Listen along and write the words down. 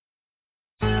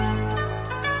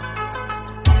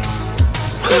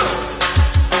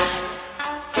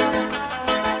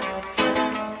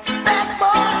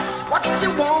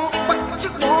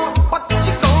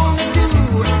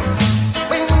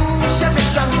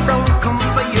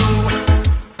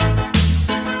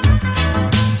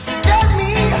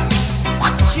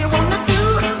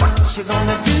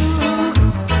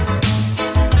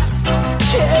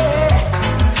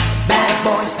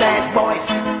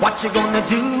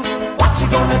What you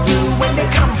gonna do when they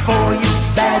come for you?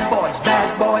 Bad boys,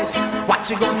 what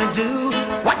you gonna do?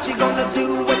 What you gonna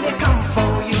do when they come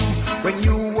for you? When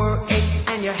you were 8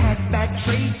 and you had bad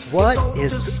traits. What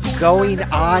is going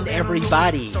on,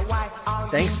 everybody?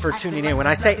 Thanks for tuning in. When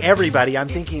I say everybody, I'm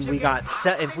thinking if we got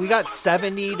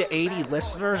 70 to 80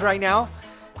 listeners right now,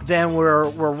 then we're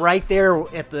right there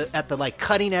at the like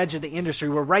cutting edge of the industry.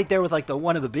 We're right there with like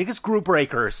one of the biggest group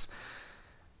breakers,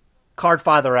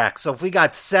 Cardfather X. So if we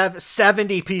got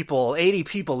 70 people, 80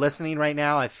 people listening right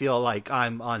now, I feel like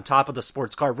I'm on top of the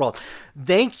sports card world.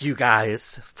 Thank you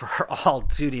guys for all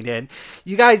tuning in.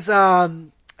 You guys, I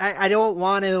don't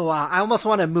want to, I almost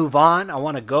want to move on. I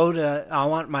want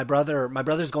my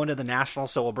brother's going to the National,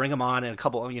 so we'll bring him on in a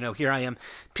couple, here I am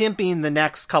pimping the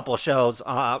next couple shows,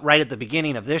 right at the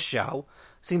beginning of this show.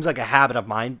 Seems like a habit of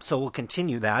mine, so we'll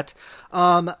continue that.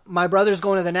 My brother's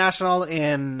going to the National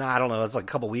in, I don't know, it's like a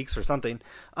couple weeks or something.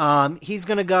 He's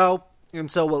going to go, and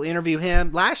so we'll interview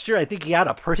him. Last year, I think he had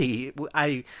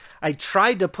I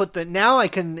tried to put now I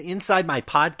can, inside my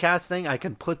podcast thing, I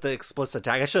can put the explicit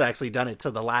tag. I should have actually done it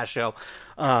to the last show,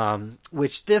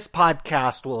 which this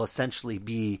podcast will essentially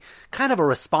be kind of a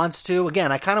response to.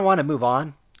 Again, I kind of want to move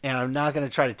on, and I'm not going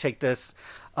to try to take this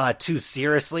too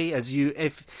seriously.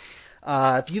 If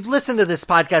you've listened to this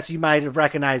podcast, you might have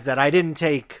recognized that I didn't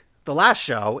take the last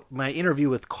show, my interview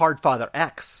with Cardfather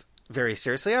X, very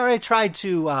seriously. I already tried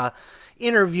to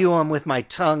interview him with my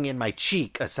tongue in my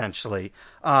cheek, essentially.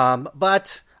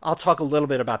 But I'll talk a little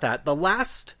bit about that. The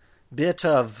last bit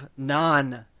of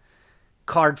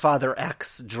non-Cardfather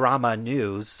X drama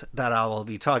news that I will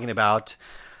be talking about,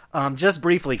 just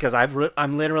briefly, because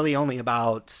I'm literally only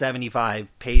about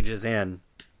 75 pages in.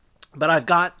 But I've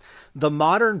got The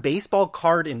Modern Baseball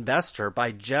Card Investor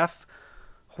by Jeff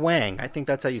Hwang. I think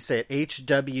that's how you say it.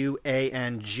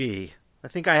 H-W-A-N-G. I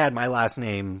think I had my last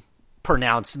name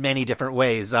pronounced many different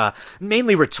ways,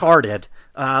 mainly retarded,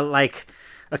 like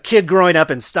a kid growing up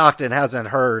in Stockton hasn't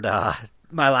heard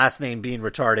my last name being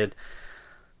retarded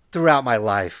throughout my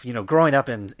life. Growing up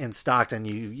in Stockton,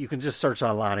 you can just search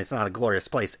online. It's not a glorious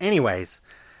place. Anyways,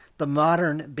 The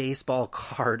Modern Baseball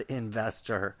Card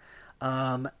Investor.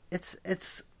 It's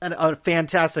a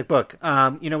fantastic book.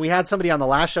 We had somebody on the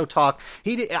last show talk.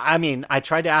 I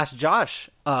tried to ask Josh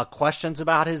questions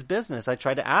about his business. I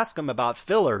tried to ask him about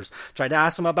fillers, tried to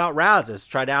ask him about razzes,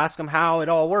 tried to ask him how it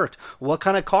all worked. What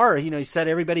kind of car? He said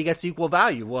everybody gets equal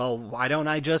value. Well, why don't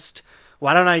I just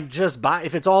buy,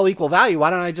 if it's all equal value,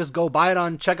 why don't I just go buy it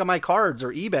on Check On My Cards or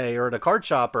eBay or at a card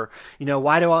shop, or,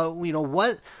 why do I,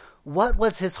 what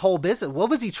was his whole business? What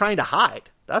was he trying to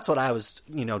hide? That's what I was,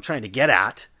 trying to get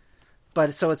at.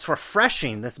 But so it's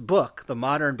refreshing, this book, The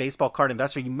Modern Baseball Card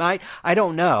Investor. I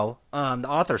don't know. The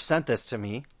author sent this to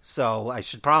me, so I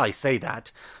should probably say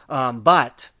that.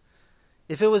 But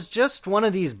if it was just one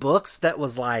of these books that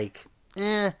was like,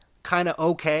 kind of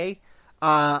okay,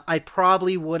 I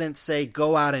probably wouldn't say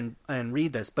go out and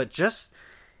read this. But just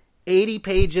 80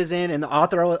 pages in, and the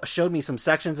author showed me some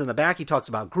sections in the back. He talks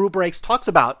about group breaks, talks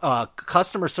about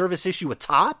customer service issue with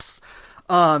Topps.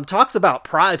 Talks about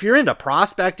if you're into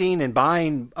prospecting and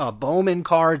buying Bowman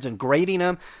cards and grading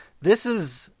them, this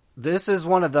is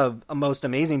one of the most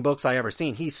amazing books I ever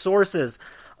seen. He sources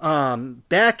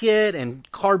Beckett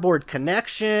and Cardboard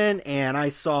Connection, and I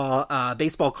saw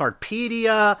Baseball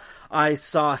Cardpedia.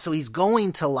 So he's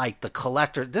going to like the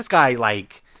collector. This guy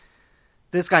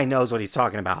knows what he's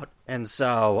talking about, and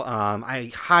so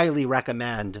I highly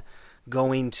recommend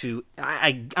going to,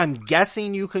 I'm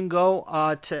guessing you can go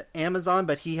to Amazon,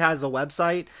 but he has a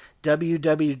website,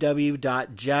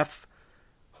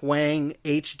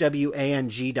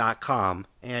 www.jeffhwang.com,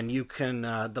 and you can,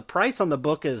 the price on the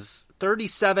book is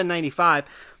 $37.95,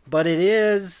 but it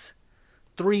is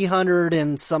 300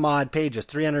 and some odd pages,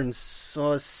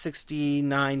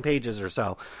 369 pages or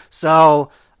so. So,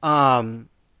 I'll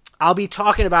be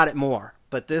talking about it more,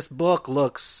 but this book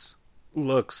looks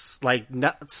like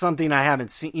something I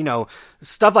haven't seen.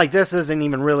 Stuff like this isn't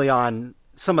even really on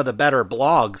some of the better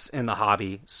blogs in the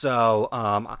hobby. So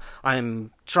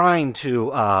I'm trying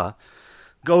to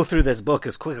go through this book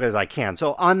as quickly as I can.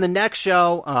 So on the next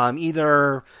show,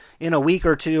 either in a week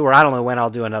or two, or I don't know when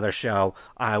I'll do another show,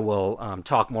 I will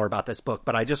talk more about this book.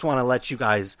 But I just want to let you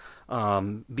guys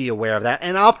be aware of that.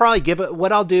 And I'll probably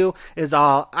what I'll do is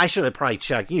I should have probably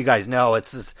checked. You guys know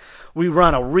we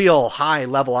run a real high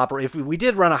level operation. If we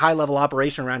did run a high level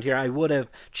operation around here, I would have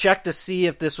checked to see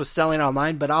if this was selling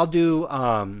online. But I'll do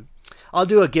a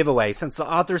giveaway. Since the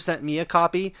author sent me a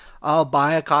copy, I'll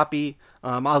buy a copy.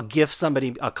 I'll gift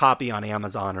somebody a copy on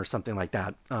Amazon or something like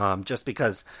that. Just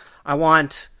because I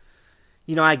want,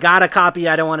 I got a copy.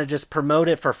 I don't want to just promote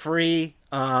it for free.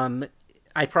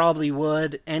 I probably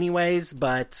would anyways,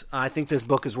 but I think this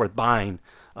book is worth buying.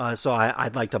 So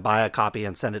I'd like to buy a copy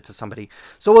and send it to somebody.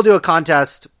 So we'll do a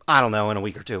contest, I don't know, in a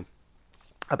week or two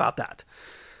about that.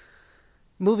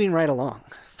 Moving right along,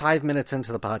 5 minutes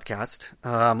into the podcast,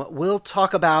 we'll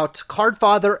talk about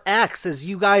Cardfather X, as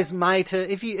you guys might,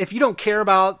 if you don't care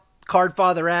about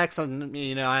Cardfather X,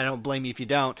 and I don't blame you if you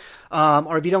don't,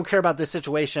 or if you don't care about this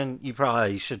situation, you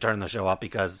probably should turn the show up,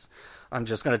 because I'm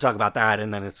just going to talk about that,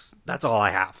 and then that's all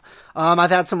I have. I've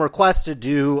had some requests to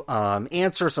do,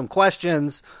 answer some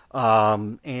questions,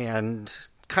 and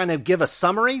kind of give a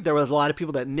summary. There was a lot of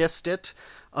people that missed it,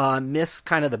 missed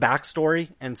kind of the backstory,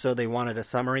 and so they wanted a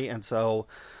summary, and so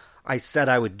I said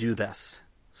I would do this.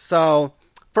 So,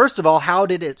 first of all, how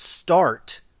did it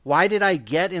start? Why did I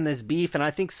get in this beef? And I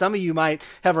think some of you might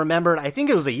have remembered, I think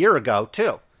it was a year ago,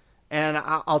 too. And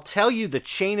I'll tell you the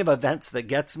chain of events that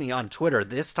gets me on Twitter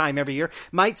this time every year.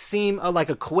 Might seem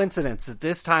like a coincidence that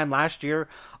this time last year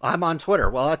I'm on Twitter.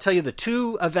 Well, I'll tell you the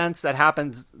two events that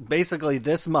happened basically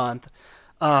this month,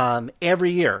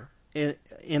 every year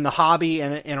in the hobby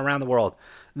and around the world.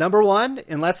 Number one,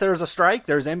 unless there's a strike,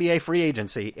 there's NBA free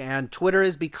agency, and Twitter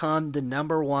has become the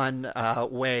number one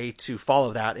way to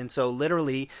follow that. And so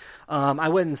literally, I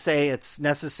wouldn't say it's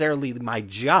necessarily my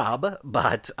job,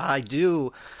 but I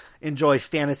do enjoy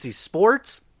fantasy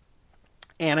sports,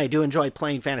 and I do enjoy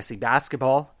playing fantasy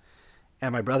basketball.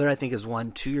 And my brother, I think, has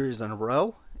won 2 years in a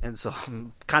row, and so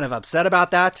I'm kind of upset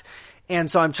about that. And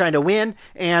so I'm trying to win,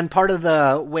 and part of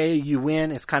the way you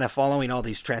win is kind of following all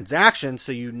these transactions,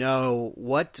 so you know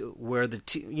where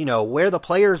the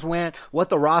players went, what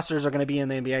the rosters are going to be in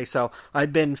the NBA. So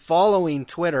I've been following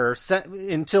Twitter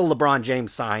until LeBron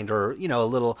James signed, or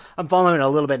I'm following it a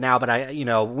little bit now, but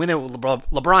when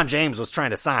LeBron James was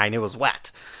trying to sign, it was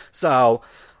wet. So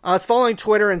I was following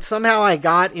Twitter, and somehow I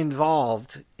got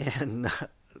involved in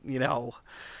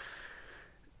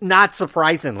not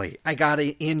surprisingly, I got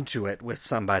into it with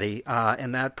somebody,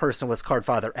 and that person was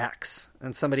Cardfather X.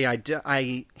 And somebody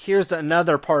here's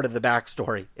another part of the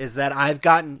backstory, is that I've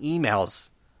gotten emails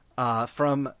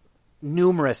from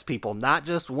numerous people, not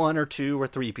just one or two or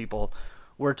three people.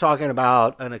 We're talking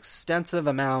about an extensive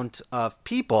amount of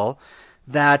people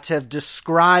that have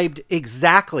described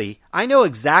exactly, I know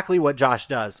exactly what Josh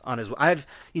does on his, I've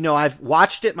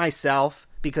watched it myself.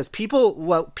 Because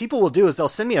what people will do is they'll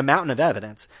send me a mountain of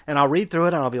evidence, and I'll read through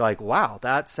it, and I'll be like, wow,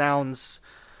 that sounds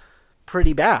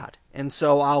pretty bad. And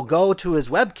so I'll go to his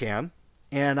webcam,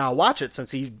 and I'll watch it, since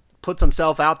he puts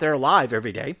himself out there live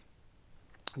every day.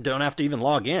 Don't have to even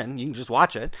log in. You can just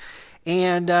watch it.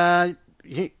 And I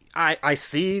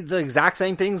see the exact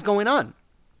same things going on.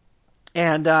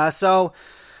 And so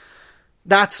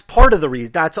that's part of the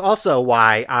reason. That's also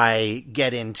why I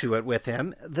get into it with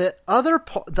him. The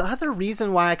other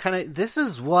reason why this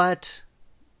is what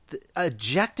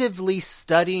objectively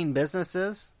studying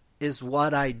businesses is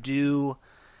what I do.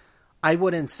 I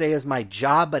wouldn't say is my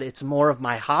job, but it's more of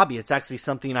my hobby. It's actually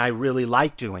something I really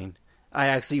like doing. I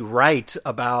actually write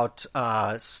about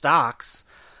stocks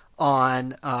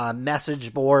on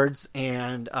message boards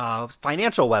and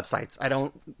financial websites. I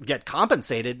don't get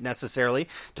compensated necessarily.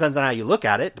 Depends on how you look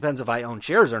at it. Depends if I own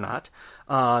shares or not.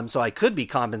 So I could be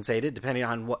compensated depending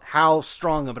on how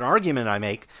strong of an argument I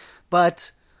make.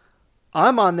 But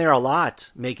I'm on there a lot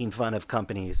making fun of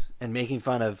companies and making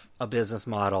fun of a business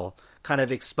model, kind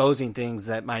of exposing things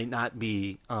that might not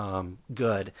be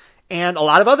good. And a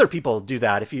lot of other people do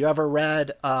that. If you ever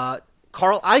read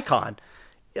Carl Icahn,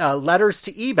 letters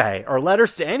to eBay or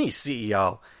letters to any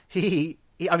CEO.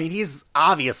 He's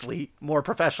obviously more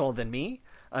professional than me.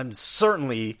 I'm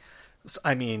certainly,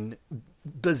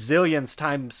 bazillions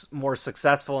times more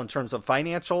successful in terms of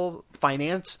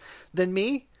finance than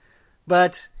me.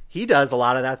 But he does a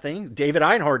lot of that thing. David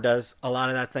Einhorn does a lot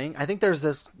of that thing. I think there's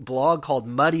this blog called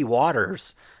Muddy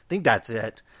Waters. I think that's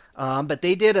it. But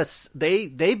they've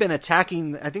been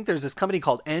attacking, I think there's this company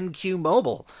called NQ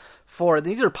Mobile.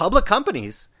 These are public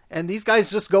companies, and these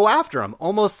guys just go after them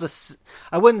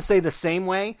I wouldn't say the same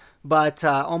way, but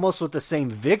almost with the same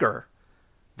vigor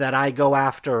that I go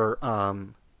after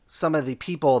some of the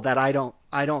people that I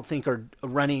don't think are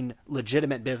running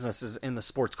legitimate businesses in the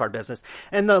sports card business.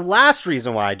 And the last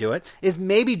reason why I do it is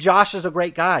maybe Josh is a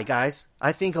great guy, guys.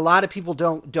 I think a lot of people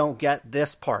don't get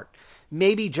this part.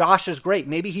 Maybe Josh is great.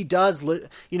 Maybe he does.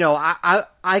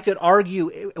 I could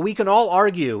argue. We can all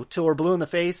argue till we're blue in the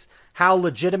face how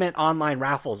legitimate online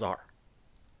raffles are.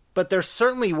 But there's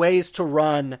certainly ways to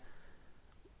run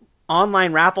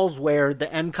online raffles where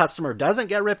the end customer doesn't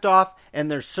get ripped off, and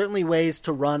there's certainly ways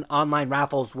to run online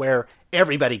raffles where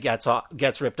everybody gets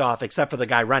ripped off except for the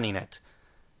guy running it.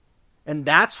 And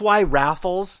that's why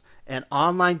raffles and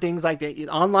online things like that,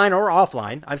 online or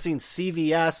offline. I've seen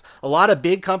CVS, a lot of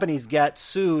big companies get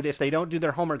sued if they don't do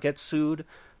their homework, get sued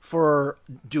for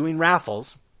doing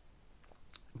raffles.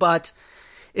 But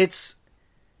it's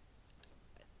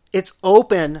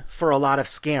open for a lot of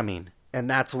scamming, and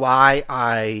that's why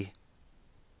I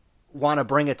want to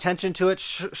bring attention to it.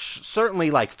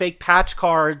 Certainly like fake patch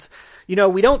cards. You know,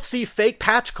 we don't see fake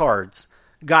patch cards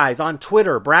guys on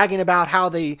Twitter bragging about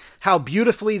how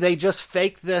beautifully they just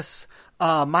faked this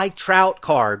Mike Trout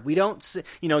card. We don't see,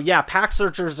 pack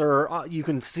searchers are, you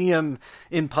can see them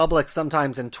in public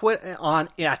sometimes in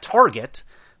Target,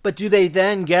 but do they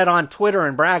then get on Twitter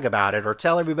and brag about it or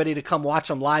tell everybody to come watch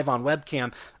them live on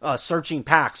webcam searching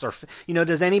packs? Or,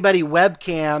 does anybody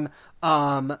webcam,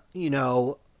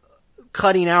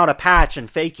 cutting out a patch and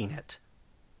faking it?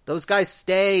 Those guys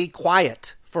stay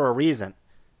quiet for a reason.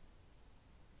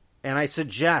 And I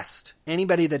suggest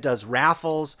anybody that does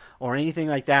raffles or anything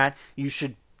like that, you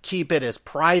should keep it as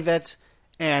private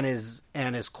and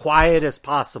as quiet as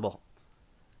possible.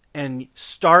 And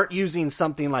start using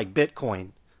something like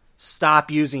Bitcoin.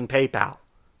 Stop using PayPal.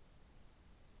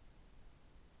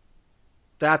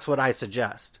 That's what I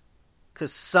suggest.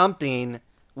 Because something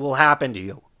will happen to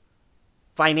you.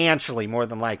 Financially, more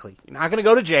than likely. You're not going to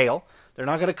go to jail. They're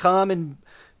not going to come and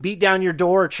beat down your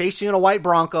door or chase you in a white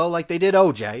Bronco like they did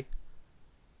OJ.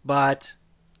 But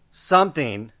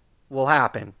something will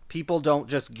happen. People don't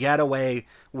just get away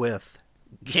with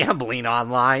gambling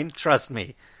online. Trust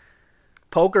me.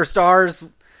 Poker Stars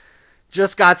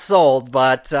just got sold,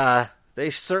 but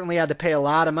they certainly had to pay a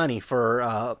lot of money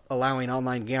for allowing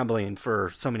online gambling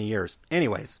for so many years.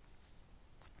 Anyways.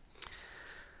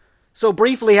 So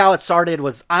briefly how it started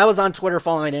was I was on Twitter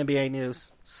following NBA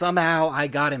news. Somehow I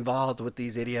got involved with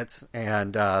these idiots,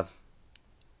 and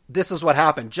this is what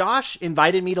happened. Josh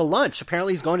invited me to lunch.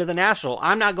 Apparently he's going to the National.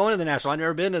 I'm not going to the National. I've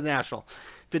never been to the National.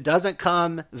 If it doesn't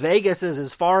come, Vegas is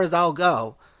as far as I'll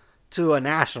go to a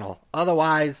National.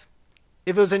 Otherwise,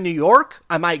 if it was in New York,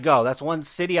 I might go. That's one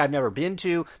city I've never been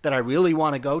to that I really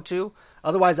want to go to.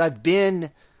 Otherwise, I've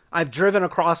driven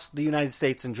across the United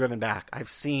States and driven back. I've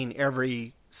spent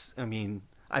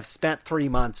 3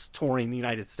 months touring the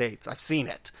United States. I've seen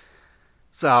it.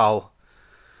 So,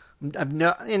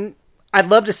 I'd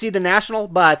love to see the National,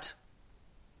 but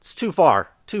it's too far.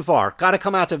 Got to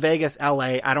come out to Vegas,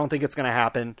 LA. I don't think it's going to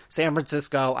happen. San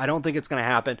Francisco, I don't think it's going to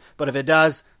happen. But if it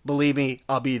does, believe me,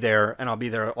 I'll be there, and I'll be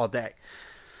there all day.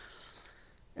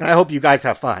 And I hope you guys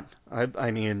have fun.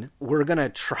 I mean, we're going to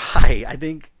try. I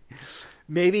think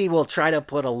maybe we'll try to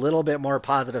put a little bit more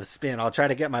positive spin. I'll try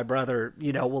to get my brother,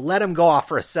 we'll let him go off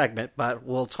for a segment, but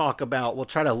we'll try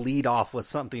to lead off with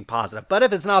something positive. But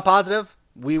if it's not positive,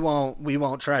 we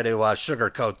won't try to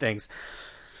sugarcoat things.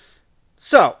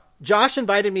 So Josh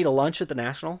invited me to lunch at the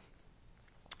National,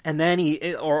 and then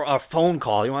or a phone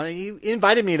call. He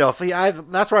invited me to.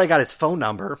 That's where I got his phone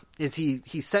number. He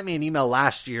sent me an email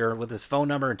last year with his phone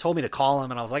number and told me to call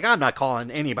him, and I was like, I'm not calling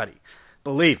anybody.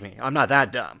 Believe me, I'm not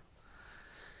that dumb.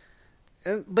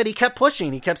 But he kept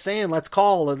pushing. He kept saying, let's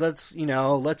call, let's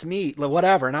meet,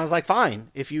 whatever. And I was like,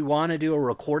 fine. If you want to do a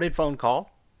recorded phone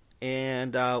call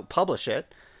and publish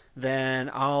it, then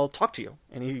I'll talk to you.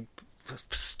 And he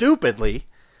stupidly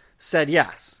said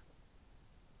yes.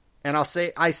 And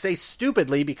I say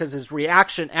stupidly because his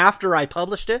reaction after I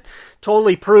published it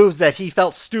totally proves that he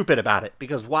felt stupid about it.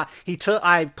 Because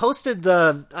I posted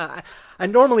I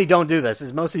normally don't do this,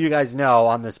 as most of you guys know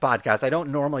on this podcast. I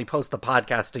don't normally post the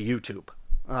podcast to YouTube.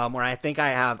 Where I think I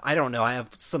have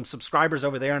some subscribers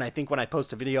over there, and I think when I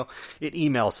post a video, it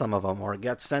emails some of them, or it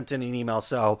gets sent in an email,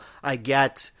 so I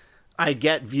get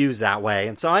views that way.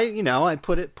 And so I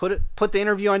put the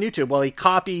interview on YouTube. Well,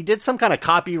 he did some kind of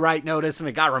copyright notice, and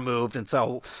it got removed, and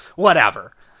so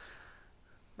whatever.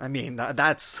 I mean,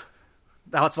 that's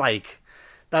like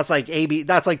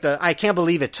I can't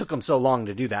believe it took him so long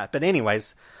to do that. But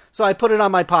anyways, so I put it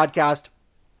on my podcast,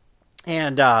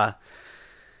 and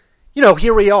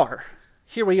here we are.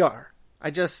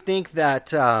 I just think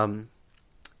that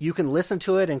you can listen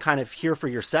to it and kind of hear for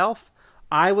yourself.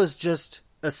 I was just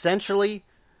essentially,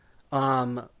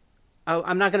 I'm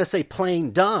not going to say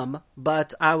playing dumb,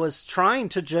 but I was trying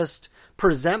to just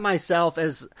present myself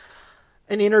as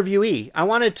an interviewee. I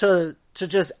wanted to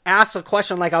just ask a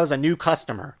question like I was a new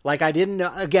customer. Like I didn't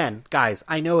know, again, guys,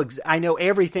 I know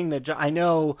everything I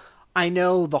know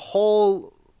the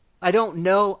whole, I don't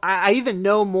know, I even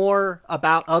know more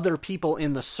about other people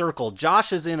in the circle.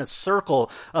 Josh is in a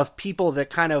circle of people that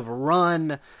kind of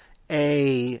run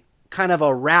a kind of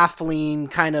a raffling,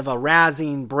 kind of a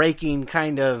razzing, breaking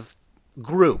kind of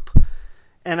group.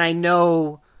 And I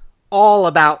know all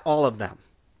about all of them.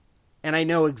 And I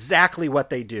know exactly what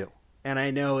they do. And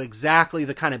I know exactly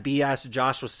the kind of BS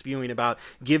Josh was spewing about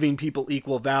giving people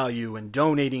equal value and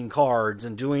donating cards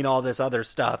and doing all this other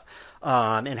stuff.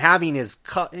 And having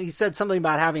he said something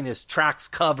about having his tracks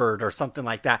covered or something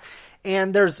like that.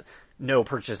 And there's no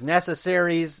purchase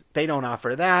necessaries. They don't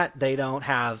offer that. They don't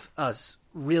have us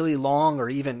really long or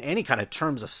even any kind of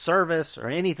terms of service or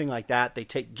anything like that. They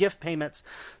take gift payments.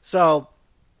 So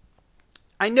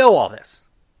I know all this.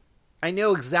 I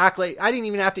know exactly. I didn't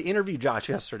even have to interview Josh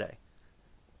yesterday.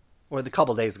 Or a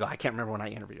couple days ago. I can't remember when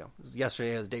I interviewed him. It was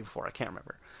yesterday or the day before. I can't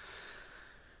remember.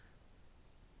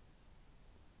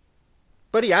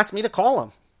 But he asked me to call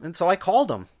him. And so I called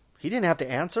him. He didn't have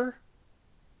to answer.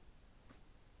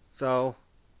 So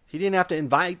he didn't have to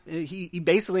invite. He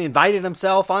basically invited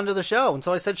himself onto the show. And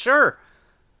so I said, sure.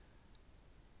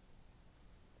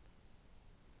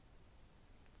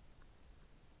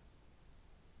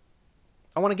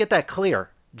 I want to get that clear.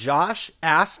 Josh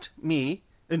invited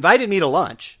me to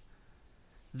lunch.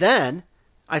 Then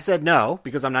I said no,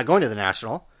 because I'm not going to the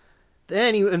National.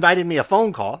 Then he invited me a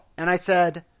phone call, and I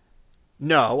said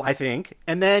no, I think.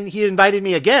 And then he invited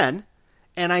me again,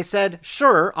 and I said,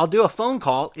 sure, I'll do a phone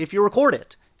call if you record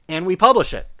it, and we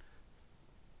publish it.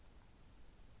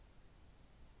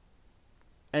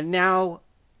 And now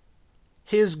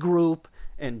his group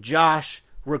and Josh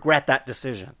regret that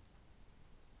decision.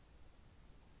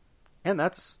 And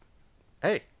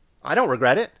hey, I don't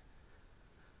regret it.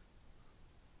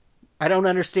 I don't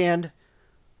understand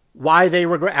why they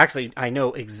regret. Actually, I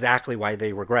know exactly why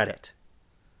they regret it.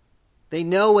 They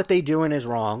know what they're doing is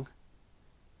wrong.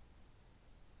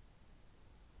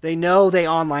 They know they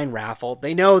online raffle.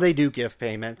 They know they do gift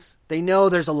payments. They know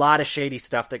there's a lot of shady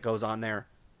stuff that goes on there.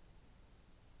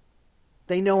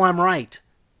 They know I'm right.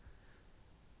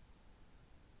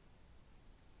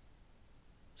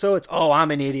 So it's,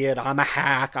 I'm an idiot, I'm a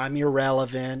hack, I'm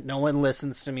irrelevant, no one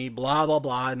listens to me, blah, blah,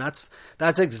 blah. And that's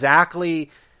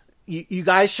exactly, you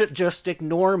guys should just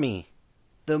ignore me.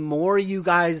 The more you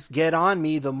guys get on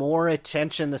me, the more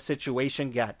attention the situation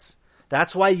gets.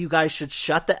 That's why you guys should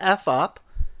shut the F up,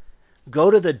 go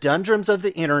to the dungeons of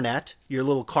the internet, your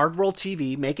little cardboard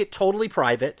TV, make it totally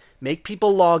private, make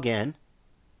people log in,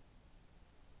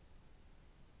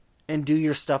 and do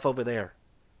your stuff over there.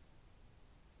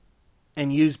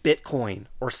 And use Bitcoin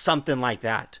or something like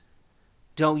that.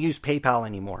 Don't use PayPal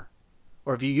anymore.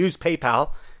 Or if you use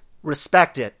PayPal,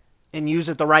 respect it and use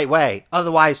it the right way.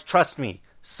 Otherwise, trust me,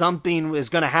 something is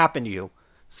going to happen to you.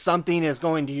 Something is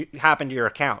going to happen to your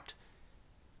account.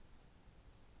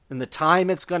 And the time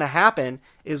it's going to happen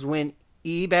is when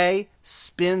eBay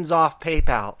spins off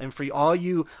PayPal. And for all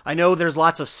you, I know there's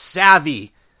lots of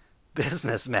savvy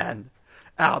businessmen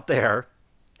out there.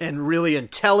 And really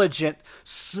intelligent,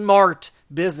 smart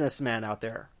businessmen out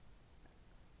there.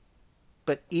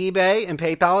 But eBay and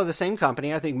PayPal are the same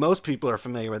company. I think most people are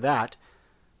familiar with that.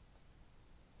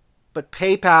 But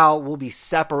PayPal will be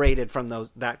separated from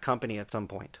that company at some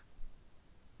point.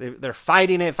 They're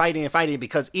fighting it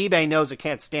because eBay knows it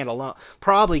can't stand alone.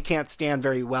 Probably can't stand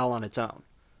very well on its own.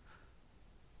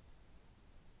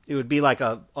 It would be like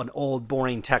an old,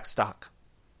 boring tech stock.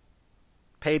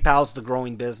 PayPal's the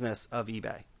growing business of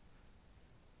eBay.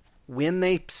 When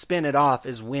they spin it off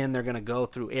is when they're going to go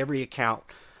through every account.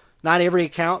 Not every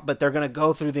account, but they're going to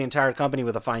go through the entire company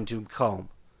with a fine-tooth comb.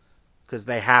 Because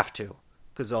they have to.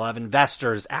 Because they'll have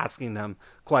investors asking them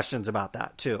questions about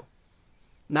that too.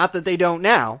 Not that they don't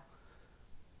now.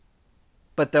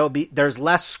 But there's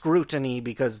less scrutiny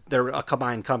because they're a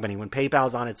combined company. When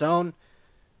PayPal's on its own,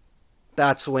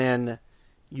 that's when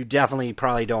you definitely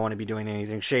probably don't want to be doing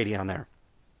anything shady on there.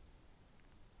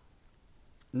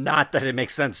 Not that it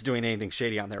makes sense doing anything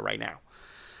shady on there right now.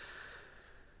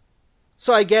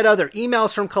 So I get other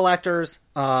emails from collectors.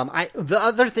 The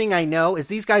other thing I know is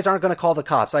these guys aren't going to call the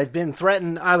cops. I've been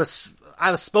threatened. I was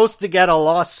supposed to get a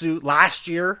lawsuit last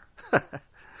year.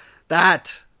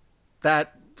 that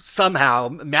somehow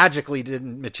magically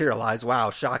didn't materialize.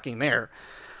 Wow, shocking there.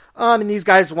 And these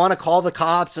guys want to call the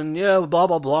cops and blah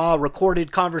blah blah,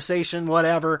 recorded conversation,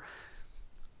 whatever.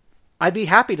 I'd be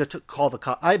happy to call the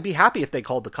cops. I'd be happy if they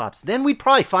called the cops. Then we'd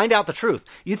probably find out the truth.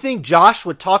 You think Josh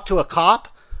would talk to a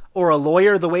cop or a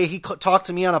lawyer the way he talked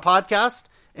to me on a podcast?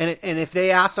 And if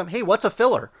they asked him, hey, what's a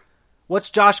filler?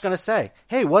 What's Josh going to say?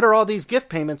 Hey, what are all these gift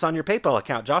payments on your PayPal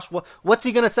account, Josh? What's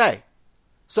he going to say?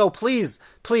 So please,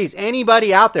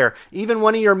 anybody out there, even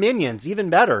one of your minions, even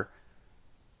better,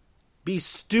 be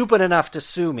stupid enough to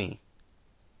sue me.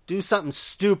 Do something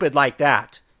stupid like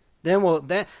that.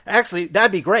 Actually,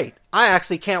 that'd be great. I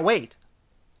actually can't wait.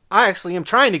 I actually am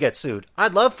trying to get sued.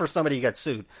 I'd love for somebody to get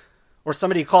sued. Or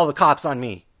somebody to call the cops on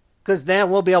me. because then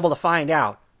we'll be able to find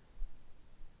out.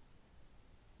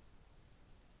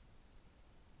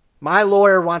 My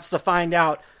lawyer wants to find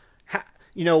out,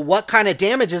 what kind of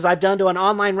damages I've done to an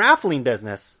online raffling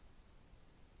business.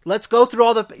 Let's go through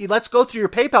your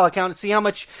PayPal account and see how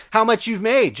much you've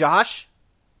made, Josh.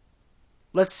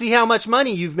 Let's see how much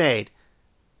money you've made.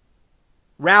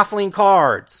 Raffling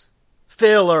cards,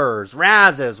 fillers,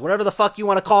 razzes, whatever the fuck you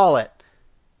want to call it.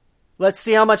 Let's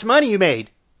see how much money you made.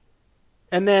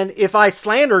 And then if I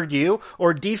slandered you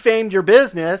or defamed your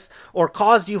business or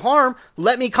caused you harm,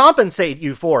 let me compensate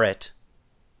you for it.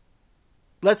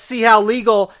 Let's see how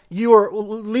legal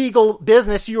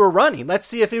business you were running. Let's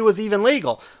see if it was even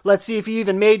legal. Let's see if you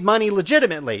even made money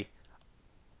legitimately.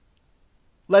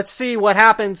 Let's see what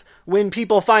happens when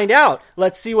people find out.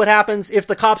 Let's see what happens if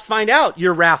the cops find out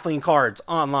you're raffling cards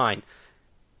online.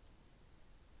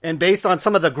 And based on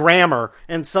some of the grammar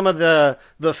and some of the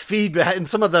feedback and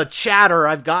some of the chatter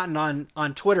I've gotten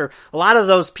on Twitter, a lot of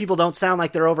those people don't sound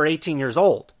like they're over 18 years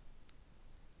old.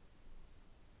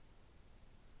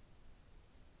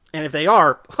 And if they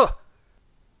are,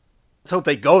 let's hope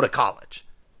they go to college.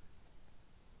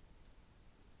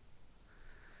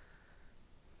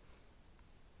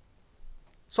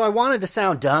 So I wanted to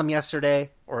sound dumb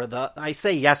yesterday, I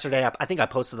say yesterday, I think I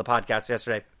posted the podcast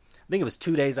yesterday. I think it was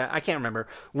 2 days. I can't remember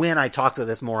when I talked to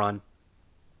this moron.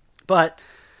 But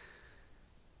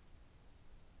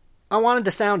I wanted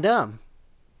to sound dumb.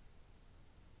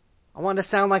 I wanted to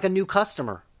sound like a new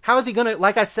customer. How is he going to,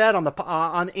 like I said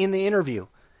in the interview,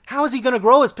 how is he going to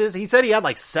grow his business? He said he had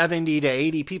like 70 to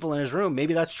 80 people in his room.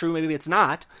 Maybe that's true. Maybe it's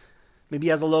not. Maybe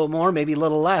he has a little more, maybe a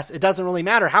little less. It doesn't really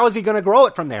matter. How is he going to grow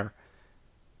it from there?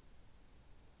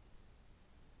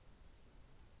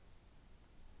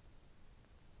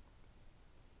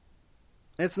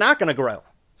 It's not going to grow.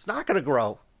 It's not going to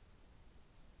grow.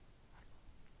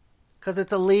 Because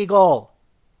it's illegal.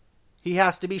 He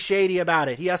has to be shady about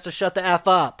it. He has to shut the F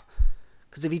up.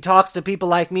 Because if he talks to people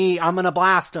like me, I'm going to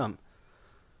blast him.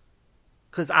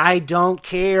 Because I don't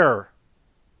care.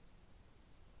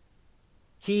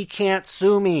 He can't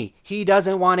sue me. He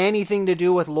doesn't want anything to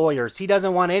do with lawyers. He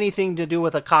doesn't want anything to do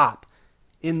with a cop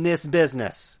in this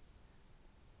business.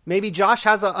 Maybe Josh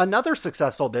has another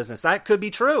successful business. That could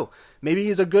be true. Maybe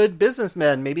he's a good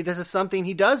businessman. Maybe this is something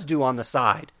he does do on the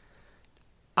side.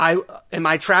 Am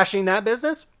I trashing that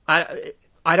business? I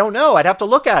don't know. I'd have to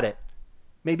look at it.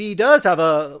 Maybe he does have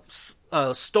a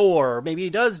store. Maybe he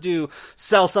does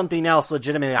sell something else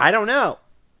legitimately. I don't know.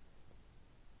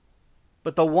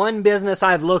 But the one business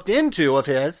I've looked into of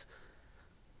his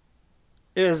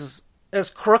is as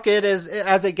crooked as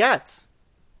it gets.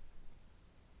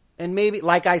 And maybe,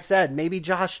 like I said, maybe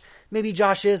Josh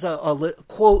is a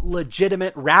quote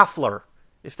legitimate raffler,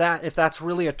 if that's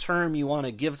really a term you want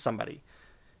to give somebody.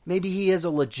 Maybe he is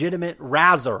a legitimate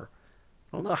razzer.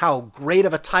 I don't know how great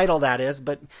of a title that is,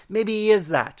 but maybe he is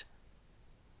that.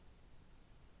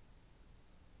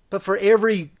 But for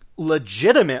every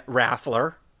legitimate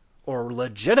raffler or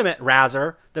legitimate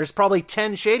razzer, there's probably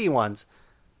 10 shady ones.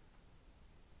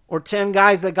 Or 10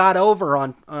 guys that got over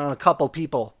on a couple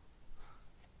people.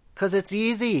 Because it's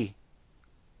easy.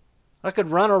 I could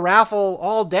run a raffle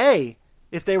all day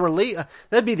if they were legal.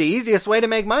 That'd be the easiest way to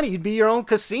make money. You'd be your own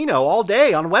casino all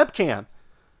day on webcam.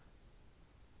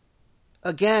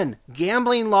 Again,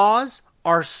 gambling laws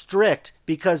are strict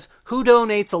because who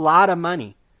donates a lot of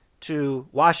money to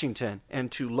Washington and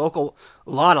to a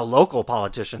lot of local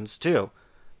politicians too?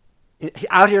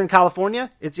 Out here in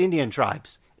California, it's Indian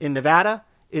tribes. In Nevada,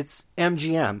 it's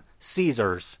MGM,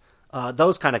 Caesars,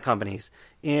 those kind of companies.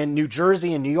 In New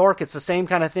Jersey and New York, it's the same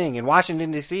kind of thing. In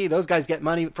Washington, D.C., those guys get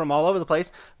money from all over the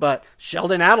place. But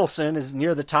Sheldon Adelson is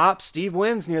near the top. Steve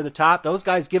Wynn's near the top. Those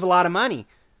guys give a lot of money.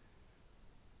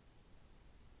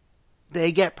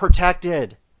 They get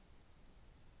protected.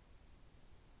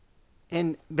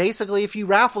 And basically, if you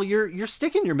raffle, you're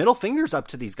sticking your middle fingers up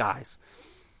to these guys.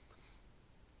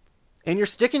 And you're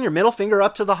sticking your middle finger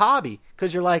up to the hobby.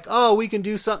 Because you're like, oh, we can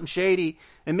do something shady.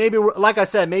 And maybe, like I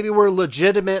said, maybe we're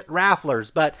legitimate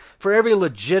rafflers. But for every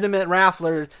legitimate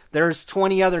raffler, there's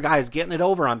 20 other guys getting it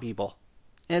over on people.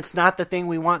 And it's not the thing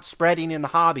we want spreading in the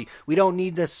hobby. We don't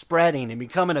need this spreading and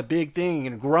becoming a big thing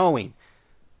and growing.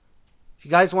 If you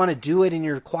guys want to do it in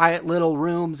your quiet little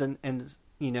rooms and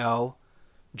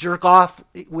jerk off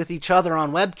with each other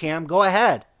on webcam, go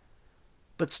ahead.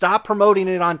 But stop promoting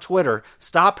it on Twitter.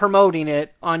 Stop promoting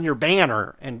it on your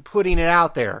banner and putting it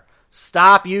out there.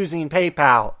 Stop using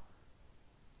PayPal.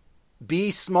 Be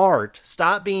smart.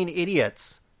 Stop being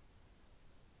idiots.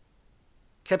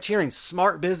 Kept hearing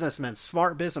smart businessmen.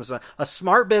 A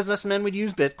smart businessman would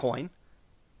use Bitcoin.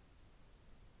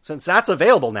 since that's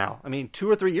available now. I mean, 2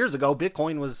 or 3 years ago,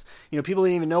 Bitcoin was, people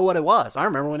didn't even know what it was. I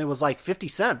remember when it was like 50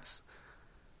 cents.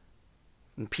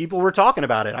 And people were talking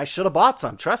about it. I should have bought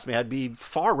some. Trust me, I'd be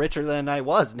far richer than I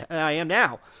am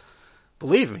now.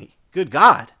 Believe me. Good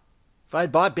God. If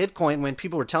I'd bought Bitcoin when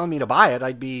people were telling me to buy it,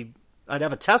 I'd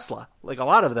have a Tesla, like a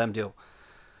lot of them do.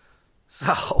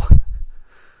 So,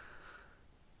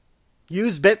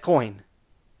 use Bitcoin.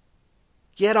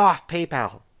 Get off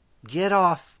PayPal. Get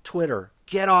off Twitter.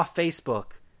 Get off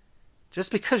Facebook.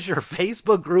 Just because your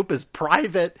Facebook group is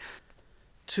private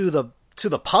to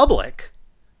the public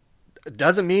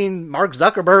doesn't mean Mark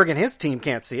Zuckerberg and his team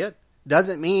can't see it.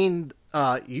 Doesn't mean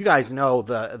you guys know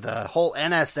the whole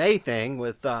NSA thing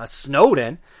with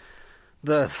Snowden.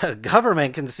 The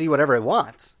government can see whatever it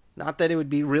wants. Not that it would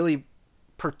be really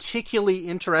particularly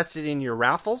interested in your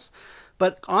raffles,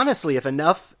 but honestly, if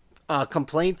enough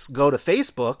complaints go to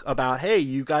Facebook about, hey,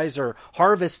 you guys are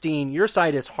your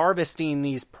site is harvesting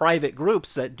these private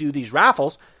groups that do these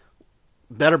raffles,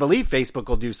 better believe Facebook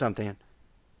will do something.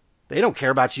 They don't care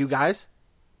about you guys.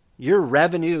 Your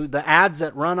revenue, the ads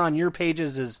that run on your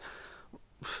pages is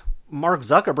Mark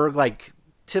Zuckerberg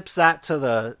tips that to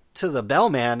the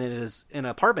bellman in his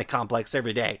apartment complex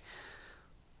every day.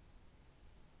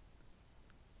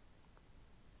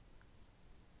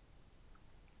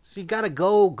 So you got to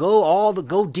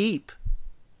go deep.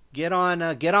 Get on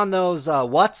those not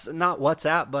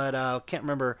WhatsApp, but can't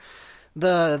remember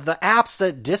the apps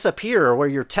that disappear where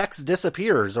your text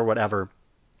disappears or whatever.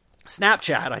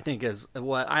 Snapchat, I think, is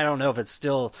what, I don't know if it's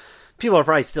still, people are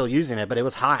probably still using it, but it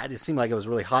was hot. It seemed like it was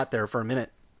really hot there for a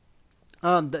minute.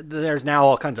 There's now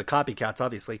all kinds of copycats,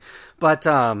 obviously, but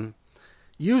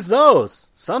use those,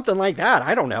 something like that.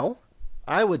 I don't know.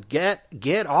 I would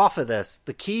get off of this.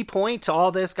 The key point to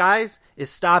all this, guys, is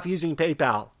stop using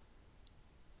PayPal.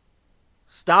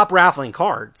 Stop raffling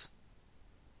cards.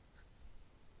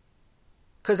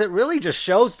 Because it really just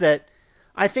shows that,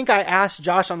 I think I asked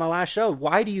Josh on the last show,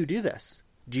 why do you do this?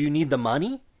 Do you need the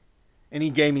money? And he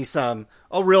gave me a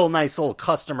real nice little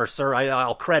customer, sir.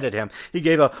 I'll credit him. He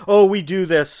gave we do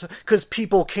this because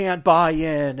people can't buy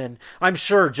in. And I'm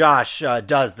sure Josh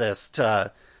does this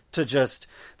to just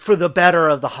for the better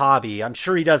of the hobby. I'm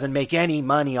sure he doesn't make any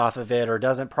money off of it or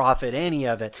doesn't profit any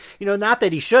of it. Not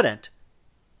that he shouldn't,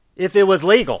 if it was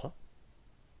legal.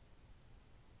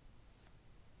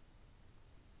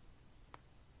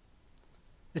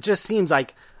 It just seems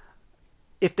like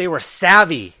if they were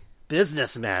savvy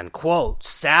businessmen, quote,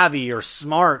 savvy or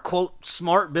smart, quote,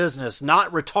 smart business,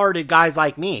 not retarded guys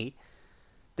like me,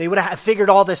 they would have figured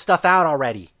all this stuff out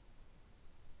already.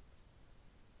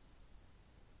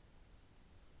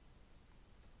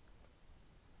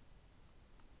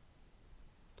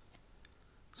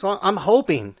 So I'm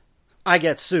hoping I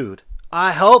get sued.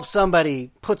 I hope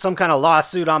somebody puts some kind of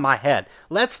lawsuit on my head.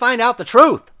 Let's find out the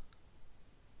truth.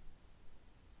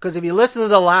 Because if you listen to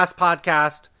the last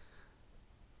podcast,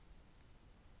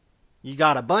 you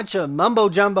got a bunch of mumbo,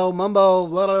 blah,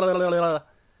 blah, blah, blah.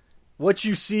 What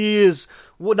you see is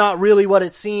not really what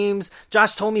it seems.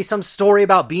 Josh told me some story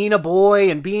about being a boy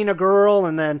and being a girl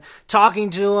and then talking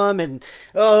to him and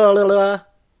blah, blah, blah.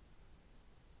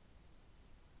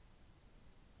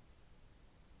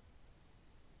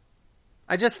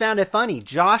 I just found it funny.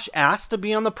 Josh asked to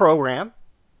be on the program.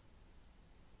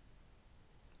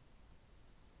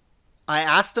 I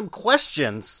asked him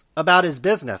questions about his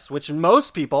business, which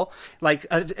most people,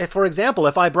 for example,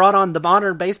 if I brought on the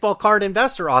Modern Baseball Card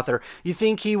Investor author, you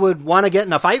think he would want to get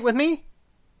in a fight with me?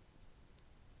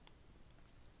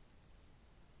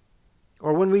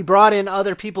 Or when we brought in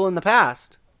other people in the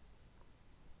past?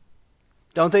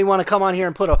 Don't they want to come on here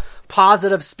and put a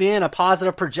positive spin, a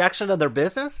positive projection of their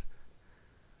business?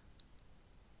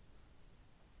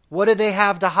 What do they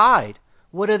have to hide?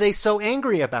 What are they so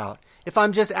angry about? If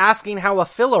I'm just asking how a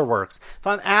filler works, if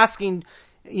I'm asking,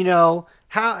 what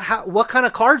kind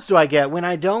of cards do I get when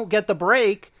I don't get the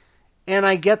break and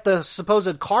I get the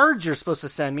supposed cards you're supposed to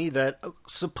send me that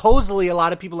supposedly a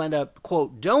lot of people end up,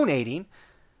 quote, donating,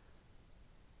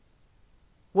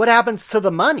 what happens to the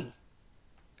money?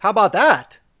 How about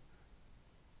that?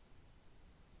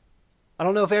 I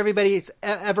don't know if everybody's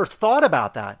ever thought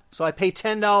about that. So I pay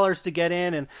 $10 to get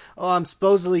in and, I'm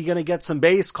supposedly going to get some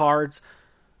base cards.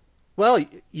 Well,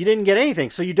 you didn't get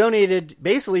anything, so you donated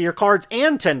basically your cards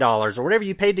and $10 or whatever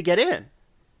you paid to get in.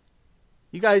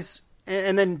 You guys,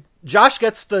 and then Josh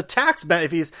gets the tax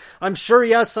benefits. I'm sure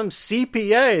he has some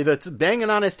CPA that's banging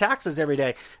on his taxes every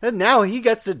day, and now he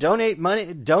gets to donate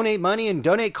money and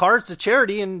donate cards to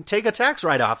charity and take a tax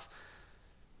write-off.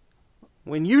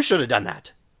 When you should have done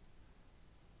that.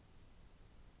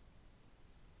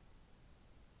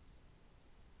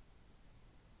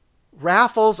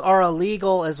 raffles are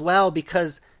illegal as well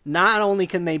because not only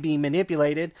can they be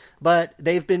manipulated, but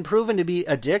they've been proven to be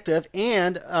addictive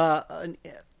and a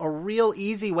real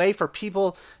easy way for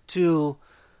people to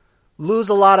lose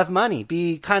a lot of money,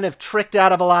 be kind of tricked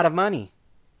out of a lot of money.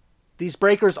 These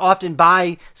breakers often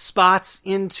buy spots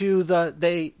into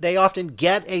they often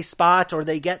get a spot or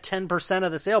they get 10%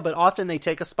 of the sale, but often they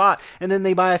take a spot and then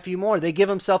they buy a few more. They give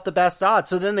themselves the best odds.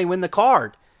 So then they win the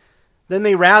card. Then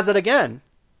they razz it again.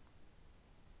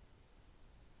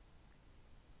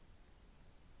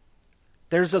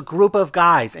 There's a group of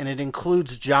guys, and it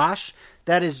includes Josh,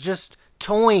 that is just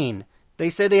toying. They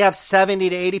say they have 70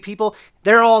 to 80 people.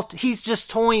 He's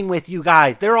just toying with you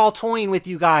guys. They're all toying with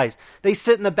you guys. They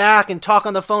sit in the back and talk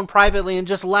on the phone privately and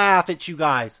just laugh at you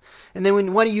guys. And then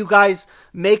when one of you guys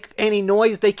make any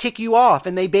noise, they kick you off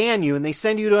and they ban you and they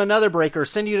send you to another breaker,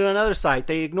 send you to another site.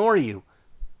 They ignore you.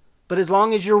 But as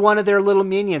long as you're one of their little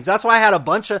minions, that's why I had a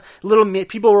bunch of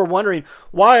people were wondering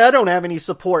why I don't have any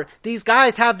support. These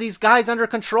guys have these guys under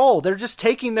control. They're just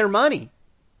taking their money.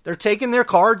 They're taking their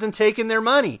cards and taking their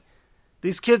money.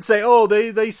 These kids say, oh,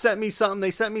 they sent me something.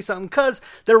 They sent me something because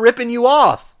they're ripping you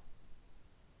off.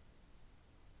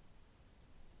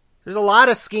 There's a lot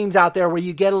of schemes out there where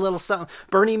you get a little something.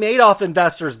 Bernie Madoff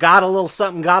investors got a little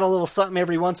something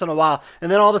every once in a while.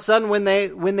 And then all of a sudden when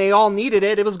they all needed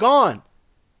it, it was gone.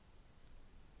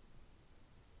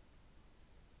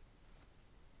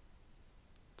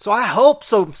 So I hope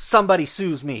somebody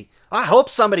sues me. I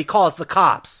hope somebody calls the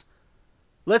cops.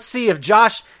 Let's see if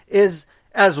Josh is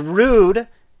as rude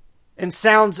and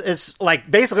sounds as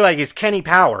basically like he's Kenny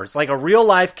Powers, like a real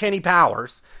life Kenny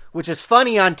Powers, which is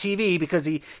funny on TV because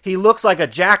he looks like a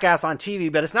jackass on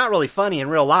TV, but it's not really funny in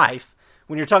real life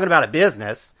when you're talking about a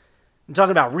business. I'm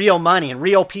talking about real money and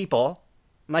real people.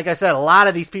 And like I said, a lot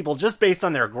of these people, just based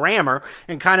on their grammar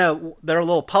and kind of their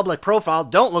little public profile,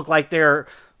 don't look like they're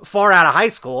far out of high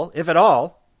school, if at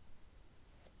all.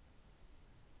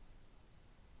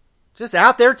 Just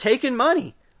out there taking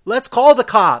money. Let's call the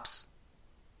cops.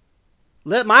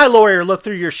 Let my lawyer look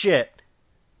through your shit.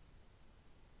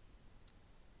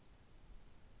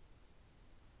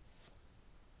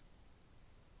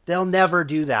 They'll never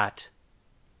do that.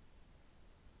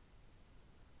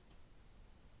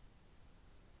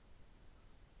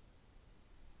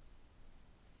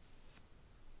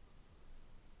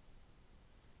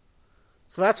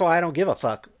 So that's why I don't give a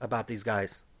fuck about these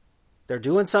guys. They're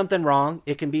doing something wrong.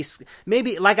 It can be,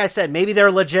 maybe, like I said, maybe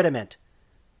they're legitimate.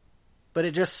 But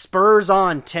it just spurs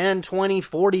on 10, 20,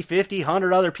 40, 50,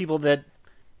 100 other people that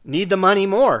need the money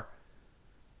more.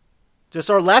 Just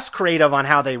are less creative on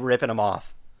how they're ripping them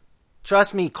off.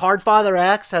 Trust me, Cardfather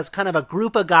X has kind of a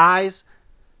group of guys.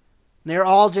 And they're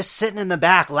all just sitting in the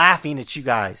back laughing at you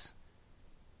guys.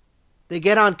 They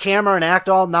get on camera and act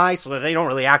all nice. Well, they don't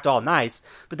really act all nice.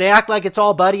 But they act like it's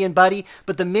all buddy and buddy.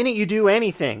 But the minute you do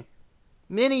anything,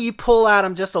 minute you pull at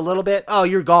them just a little bit, oh,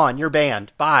 you're gone. You're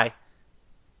banned. Bye.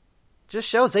 Just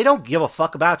shows they don't give a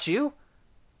fuck about you.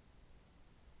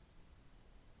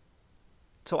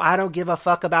 So I don't give a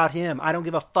fuck about him. I don't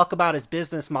give a fuck about his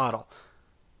business model.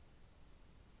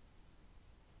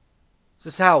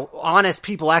 This is how honest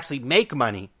people actually make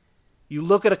money. You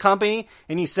look at a company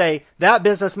and you say, that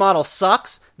business model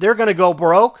sucks. They're going to go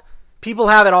broke. People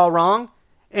have it all wrong.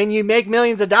 And you make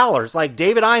millions of dollars like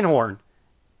David Einhorn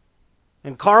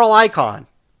and Carl Icahn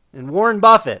and Warren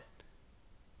Buffett.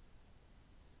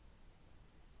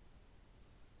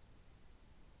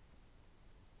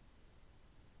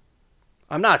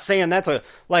 I'm not saying that's a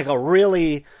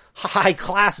really high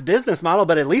class business model,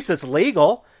 but at least it's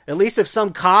legal. At least if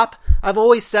some cop, I've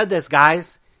always said this,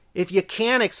 guys, if you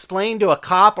can't explain to a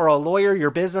cop or a lawyer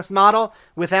your business model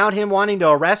without him wanting to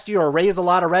arrest you or raise a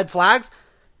lot of red flags,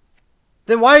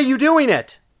 then why are you doing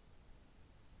it?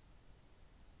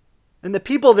 And the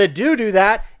people that do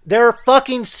that, they're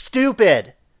fucking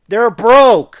stupid. They're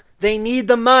broke. They need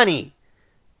the money.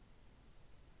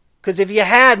 Because if you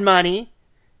had money,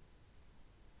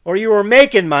 or you were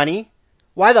making money,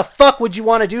 why the fuck would you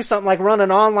want to do something like run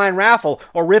an online raffle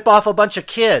or rip off a bunch of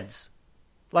kids?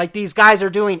 Like these guys are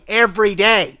doing every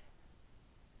day.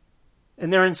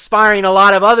 And they're inspiring a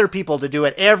lot of other people to do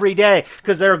it every day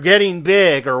because they're getting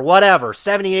big or whatever.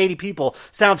 70, 80 people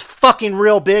sounds fucking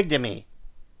real big to me.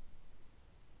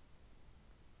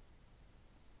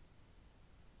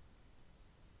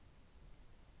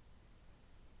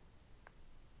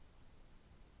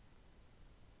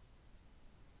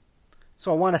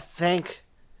 So I want to thank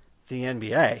the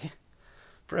NBA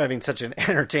for having such an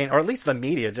entertaining, or at least the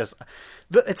media just...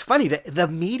 It's funny, the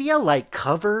media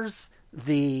covers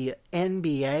the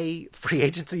NBA free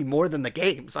agency more than the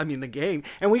games. I mean, the game,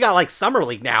 and we got like Summer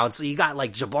League now, and so you got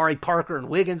like Jabari Parker and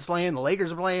Wiggins playing, the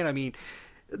Lakers are playing. I mean,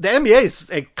 the NBA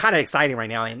is kind of exciting right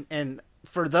now, and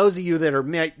for those of you that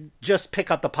are just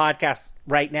pick up the podcast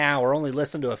right now or only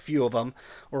listen to a few of them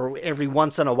or every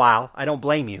once in a while, I don't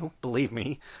blame you, believe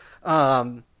me.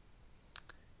 The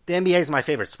NBA is my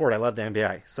favorite sport. I love the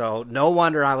NBA. So no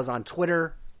wonder I was on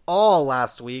Twitter all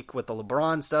last week with the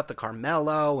LeBron stuff, the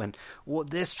Carmelo and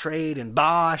this trade and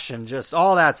Bosch and just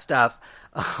all that stuff.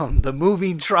 The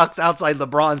moving trucks outside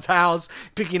LeBron's house,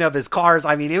 picking up his cars.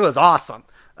 I mean, it was awesome.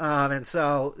 And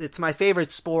so it's my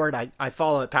favorite sport. I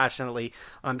follow it passionately.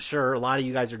 I'm sure a lot of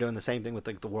you guys are doing the same thing with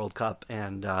like the World Cup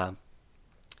and,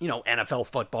 NFL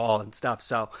football and stuff.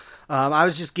 So I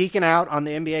was just geeking out on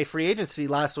the NBA free agency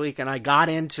last week, and I got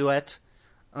into it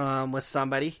with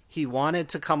somebody. He wanted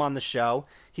to come on the show.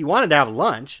 He wanted to have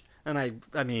lunch. And I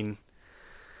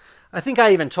think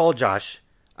I even told Josh,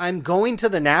 I'm going to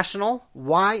the National.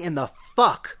 Why in the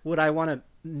fuck would I want to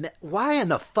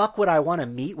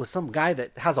meet with some guy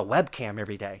that has a webcam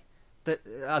every day?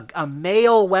 A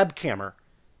male webcammer.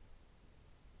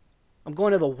 I'm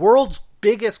going to the world's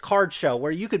biggest card show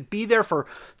where you could be there for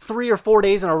 3 or 4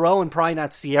 days in a row and probably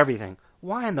not see everything.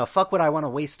 Why in the fuck would I want to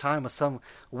waste time with some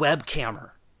webcammer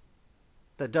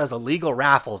that does illegal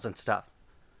raffles and stuff?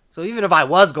 So even if I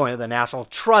was going to the National,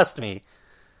 trust me,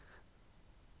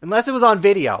 unless it was on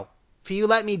video, if you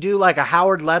let me do like a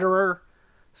Howard Lederer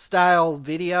style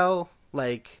video,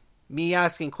 like me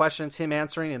asking questions, him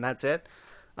answering, and that's it,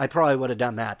 I probably would have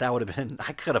done that. That would have been,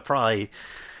 I could have probably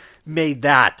made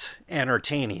that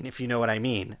entertaining, if you know what I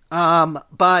mean.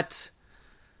 But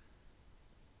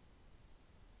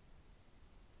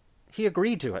he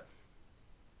agreed to it.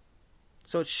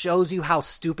 So it shows you how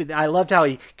stupid. I loved how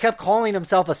he kept calling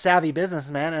himself a savvy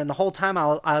businessman, and the whole time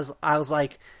I was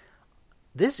like,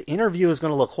 this interview is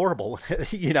going to look horrible.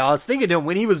 I was thinking to him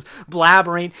when he was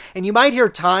blabbering, and you might hear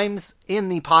times in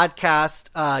the podcast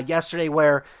yesterday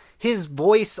where his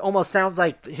voice almost sounds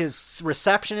like his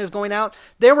reception is going out.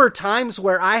 There were times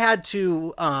where I had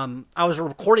to, I was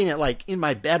recording it like in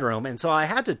my bedroom, and so I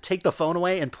had to take the phone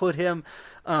away and put him,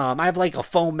 I have like a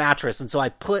foam mattress, and so I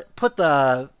put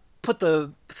the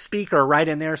speaker right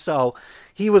in there, so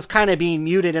he was kind of being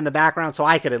muted in the background so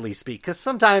I could at least speak. Because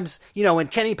sometimes, when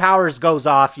Kenny Powers goes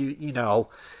off,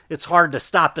 it's hard to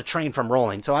stop the train from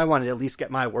rolling. So I wanted to at least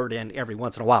get my word in every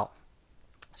once in a while.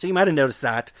 So you might have noticed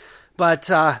that. But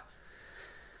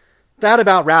that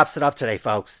about wraps it up today,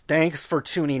 folks. Thanks for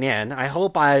tuning in. I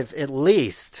hope I've at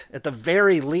the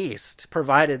very least,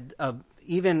 provided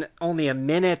even only a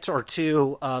minute or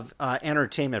two of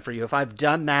entertainment for you. If I've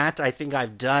done that, I think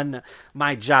I've done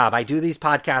my job. I do these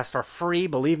podcasts for free.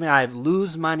 Believe me, I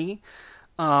lose money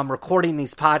recording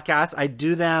these podcasts. I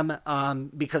do them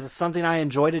because it's something I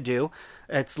enjoy to do.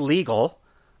 It's legal.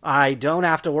 I don't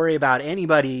have to worry about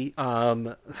anybody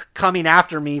coming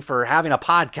after me for having a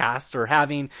podcast or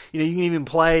having, you can even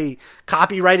play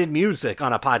copyrighted music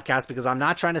on a podcast because I'm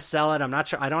not trying to sell it.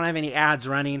 I don't have any ads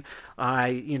running.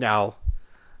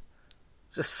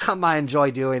 Just something I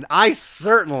enjoy doing. I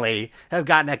certainly have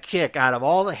gotten a kick out of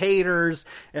all the haters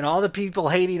and all the people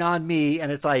hating on me.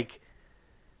 And it's like,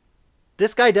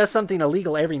 this guy does something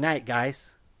illegal every night,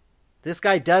 guys. This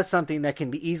guy does something that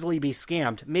can easily be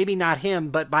scammed. Maybe not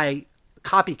him, but by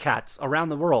copycats around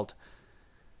the world.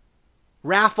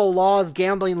 Raffle laws,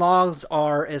 gambling laws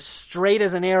are as straight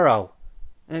as an arrow.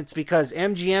 And it's because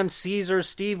MGM, Caesars,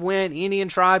 Steve Wynn, Indian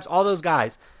Tribes, all those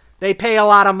guys, they pay a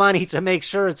lot of money to make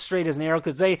sure it's straight as an arrow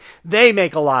because they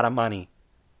make a lot of money.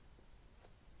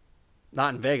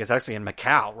 Not in Vegas, actually in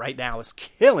Macau right now is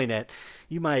killing it.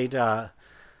 You might,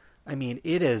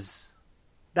 it is,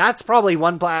 that's probably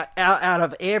one out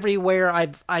of everywhere.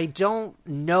 I don't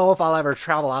know if I'll ever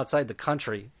travel outside the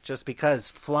country just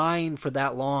because flying for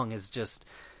that long is just,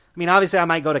 obviously I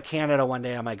might go to Canada one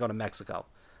day, I might go to Mexico,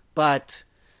 but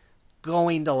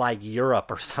going to like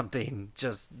Europe or something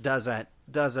just doesn't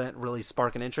really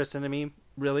spark an interest into me,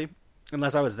 really,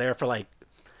 unless I was there for like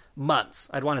months.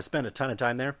 I'd want to spend a ton of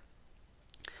time there.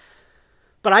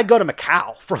 But I'd go to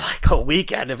Macau for like a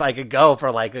weekend if I could go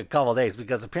for like a couple of days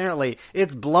because apparently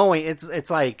it's blowing. It's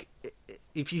like,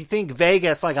 if you think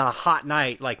Vegas like on a hot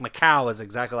night, like Macau is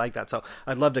exactly like that. So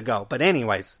I'd love to go. But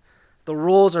anyways, the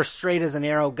rules are straight as an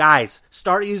arrow. Guys,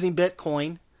 start using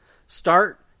Bitcoin.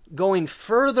 Start going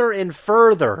further and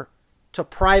further to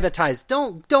privatize.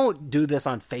 Don't do this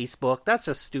on Facebook. That's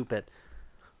just stupid.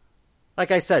 like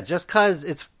I said, just because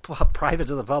it's private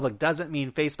to the public doesn't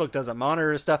mean Facebook doesn't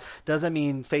monitor stuff, doesn't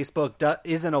mean Facebook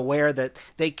isn't aware that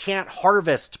they can't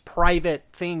harvest private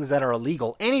things that are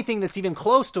illegal, anything that's even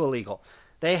close to illegal.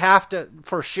 They have to,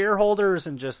 for shareholders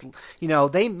and just,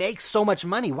 they make so much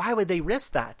money. Why would they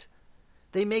risk that?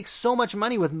 They make so much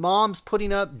money with moms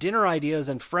putting up dinner ideas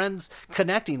and friends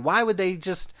connecting. Why would they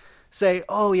just say,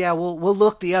 oh yeah, we'll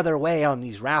look the other way on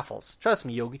these raffles? Trust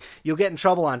me, you'll get in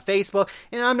trouble on Facebook.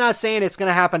 And I'm not saying it's going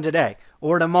to happen today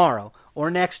or tomorrow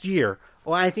or next year.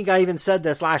 Or I think I even said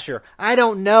this last year. I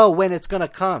don't know when it's going to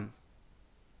come.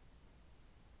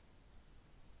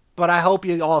 But I hope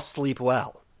you all sleep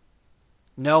well,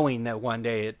 knowing that one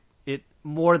day it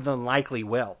more than likely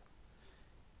will.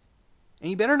 And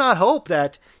you better not hope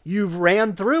that you've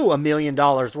ran through $1 million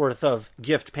worth of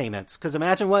gift payments. Because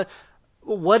imagine what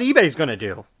eBay's going to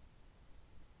do.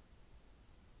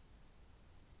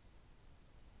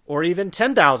 Or even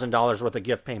 $10,000 worth of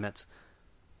gift payments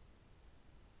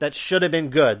that should have been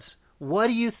goods. What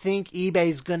do you think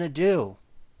eBay's going to do?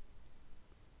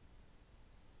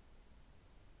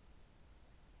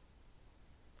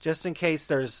 Just in case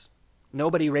there's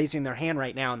nobody raising their hand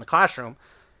right now in the classroom,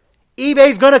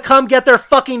 eBay's going to come get their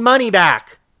fucking money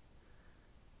back.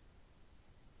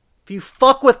 If you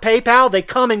fuck with PayPal, they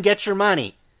come and get your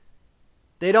money.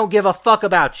 They don't give a fuck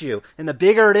about you. And the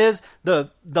bigger it is, the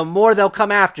more they'll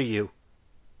come after you.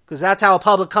 Because that's how a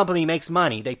public company makes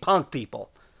money. They punk people.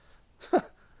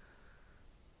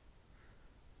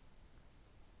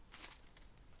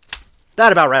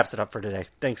 That about wraps it up for today.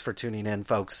 Thanks for tuning in,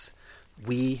 folks.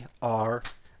 We are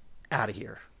out of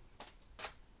here.